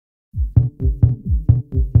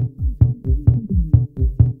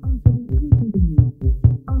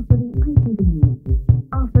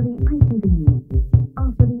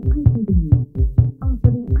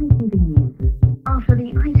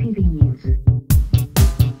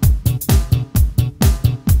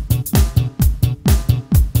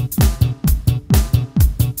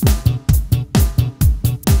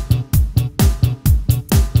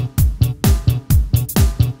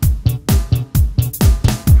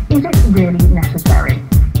is it really necessary?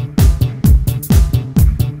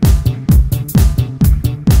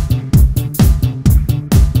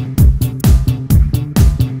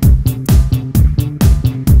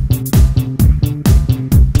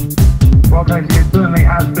 Well, Katie, it certainly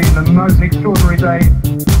has been the most extraordinary day.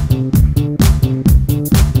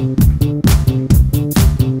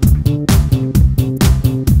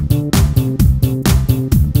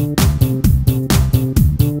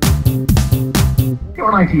 You're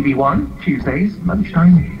on ITV1, Tuesdays,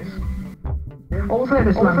 lunchtime news. Also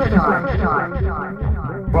this lunchtime.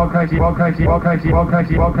 Well, Katie, it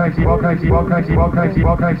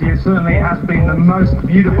certainly has been the most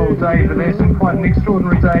beautiful day for this and quite an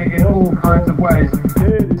extraordinary day in all kinds of ways.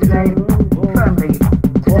 Today, firmly.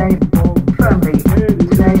 Today, firmly.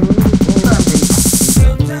 Today, firmly.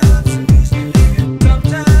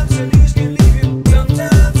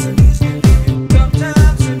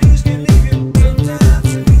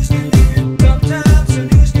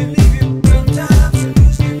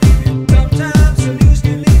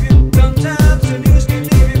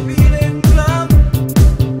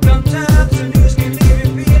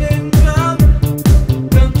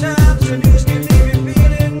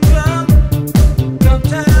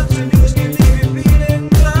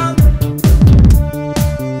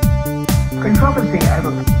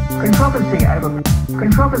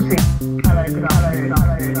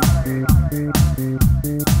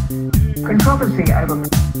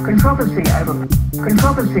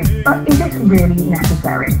 Controversy, but is it really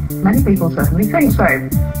necessary? Many people certainly think so.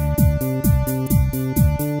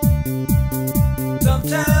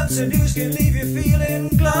 Sometimes the news can leave you feeling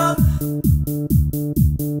glum.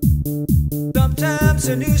 Sometimes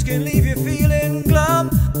the news can leave you feeling glum.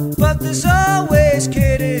 But there's always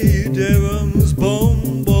Katie Derham's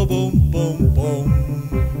boom, boom, boom, boom,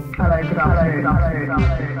 boom. Hello, good afternoon.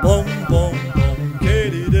 Boom, boom, boom,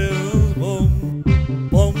 Katie Derham's boom.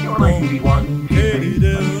 Boom, You're on ITV1, Katie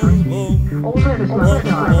Derham's boom. Also this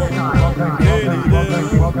lunchtime.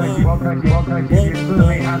 It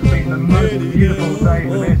certainly has been the most beautiful day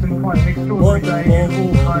for this and quite an extraordinary day in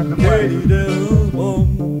all kinds of ways.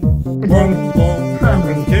 Today,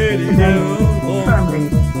 firmly. Today, firmly. Today, firmly.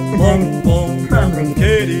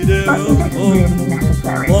 But is it really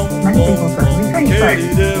necessary? Many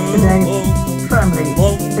people certainly think so. Today, firmly.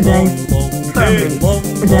 Today,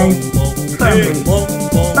 firmly. Today, firmly.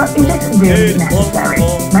 But is it really necessary?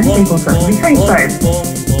 Many people certainly think so.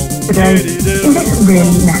 Today, is it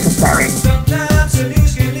really necessary? Sometimes the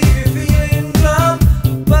news can leave you feeling glum,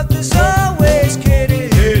 but there's always Katie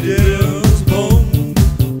Derham's boom.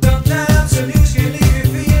 Sometimes the news can leave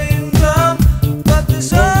you feeling glum, but there's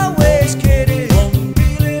always Katie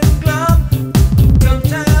feeling glum.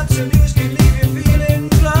 Sometimes the news can leave you feeling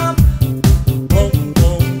glum. Boom,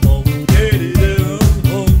 boom, boom, Katie Derham's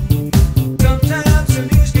boom. Sometimes the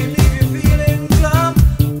news can leave you feeling glum.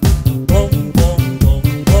 Boom, boom, boom,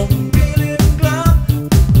 boom, feeling glum.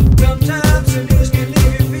 Sometimes the news can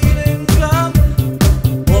leave you feeling glum.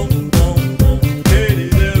 Boom, boom, boom, Katie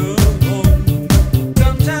Derham's boom.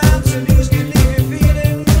 Sometimes the news can leave you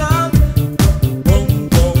feeling glum. Boom,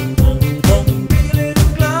 boom, boom, boom, feeling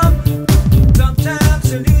glum. Sometimes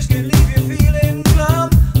the news can leave you feeling glum.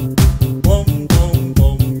 Boom, boom,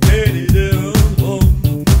 boom, Katie Derham's boom.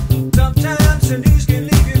 Sometimes the news can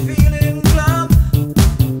leave you feeling glum.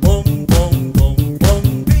 Boom, boom, boom,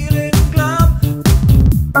 boom, feeling glum.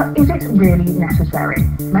 But is it really necessary?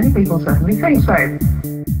 Many people certainly think so.